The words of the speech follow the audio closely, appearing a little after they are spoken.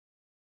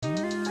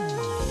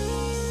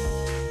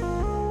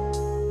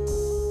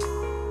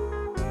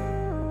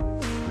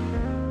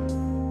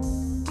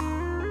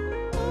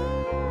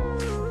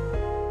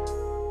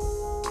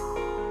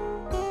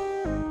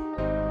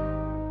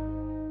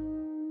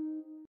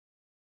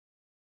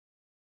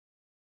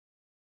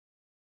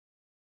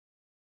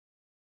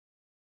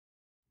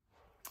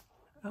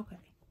Okay,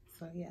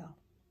 so yeah,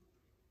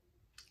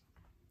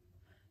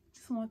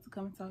 just wanted to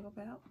come and talk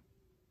about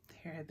the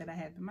hair that I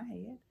have in my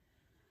head.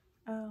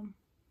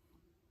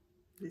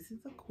 This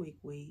is a quick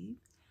weave,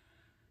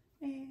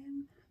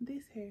 and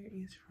this hair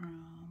is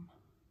from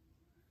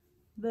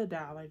the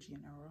Dollar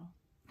General.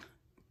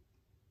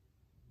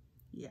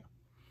 Yeah,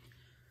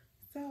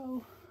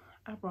 so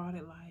I brought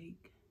it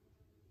like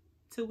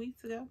 2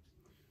 weeks ago,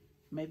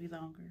 maybe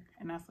longer,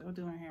 and I said, "I'll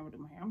do my hair, I'm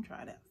gonna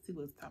try it out, see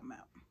what it's talking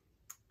about."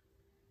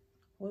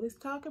 Well, it's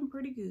talking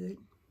pretty good.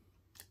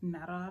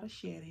 Not a lot of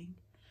shedding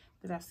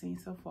that I've seen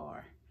so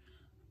far.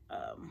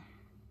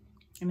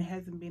 And it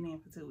hasn't been in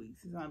for 2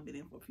 weeks. It's only been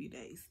in for a few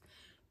days.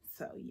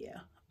 So yeah,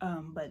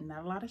 but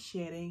not a lot of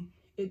shedding.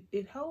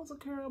 It holds a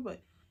curl,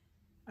 but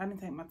I didn't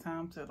take my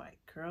time to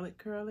like curl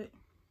it.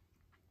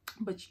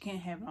 But you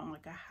can't have it on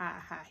like a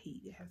high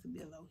heat. It has to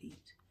be a low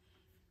heat.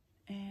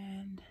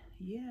 And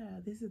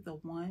yeah, this is the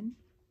one.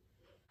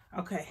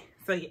 Okay,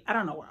 so yeah, I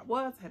don't know where I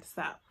was. I had to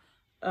stop.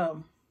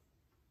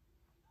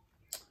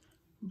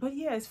 But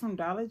yeah, it's from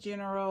Dollar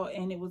General,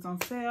 and it was on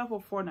sale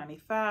for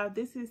 $4.95.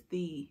 This is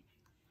the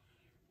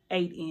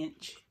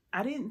 8-inch.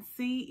 I didn't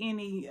see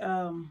any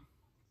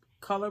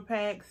color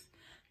packs.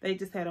 They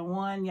just had a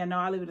one. Y'all know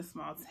I live in a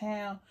small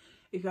town.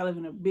 If y'all live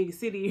in a big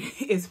city,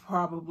 it's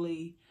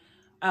probably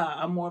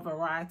a more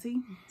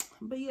variety.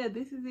 But yeah,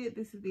 this is it.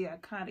 This is the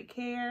iconic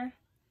hair.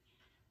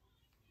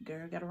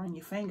 Girl, gotta run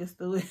your fingers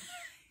through it.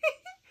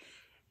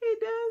 It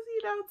does,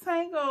 you know,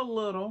 tangle a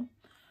little.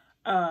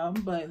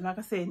 But like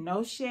I said,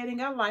 no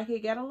shedding. I like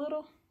it. Got a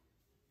little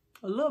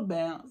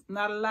bounce.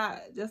 Not a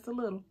lot, just a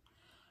little.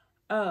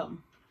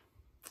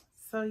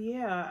 So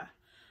yeah,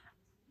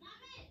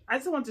 I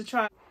just want to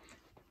try.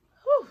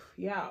 Whew,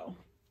 y'all,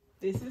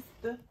 this is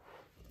the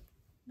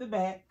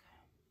back.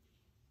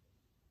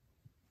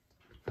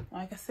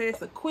 Like I said,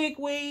 it's a quick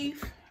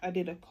weave. I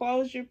did a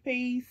closure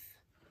piece.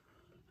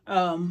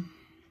 Took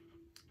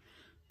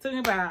me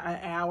about an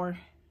hour,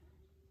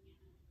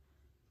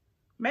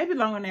 maybe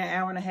longer than an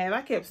hour and a half.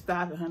 I kept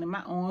stopping, honey.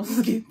 My arms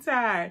was getting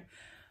tired.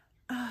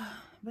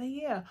 But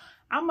yeah,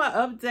 I'm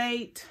gonna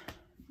update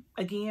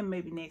again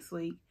maybe next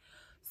week,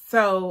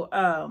 so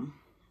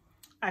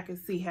I can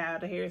see how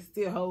the hair is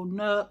still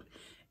holding up,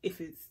 if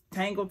it's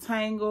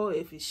tangle,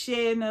 if it's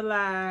shedding a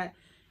lot,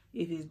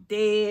 if it's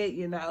dead,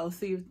 you know,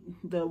 see if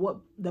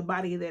the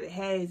body that it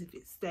has, if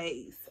it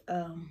stays.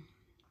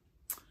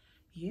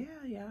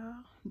 Yeah,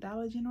 y'all,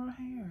 Dollar General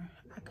hair,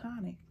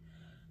 iconic.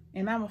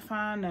 And I'm gonna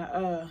find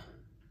a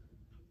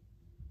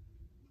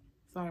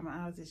sorry,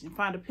 my eyes itching.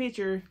 Find a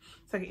picture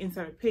so I can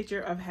insert a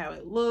picture of how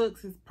it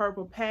looks. It's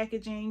purple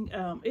packaging.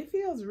 It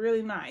feels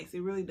really nice.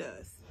 It really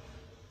does.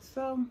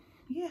 So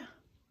yeah,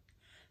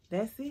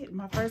 that's it.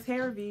 My first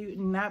hair review,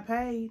 not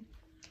paid.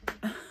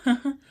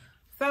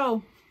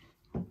 So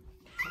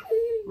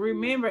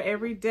remember,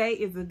 every day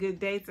is a good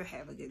day to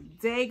have a good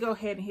day. Go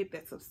ahead and hit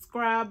that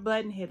subscribe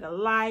button, hit a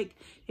like,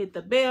 hit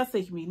the bell so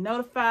you can be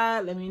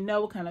notified. Let me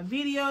know what kind of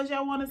videos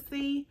y'all want to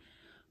see.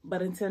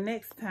 But until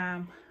next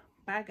time,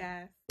 bye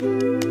guys.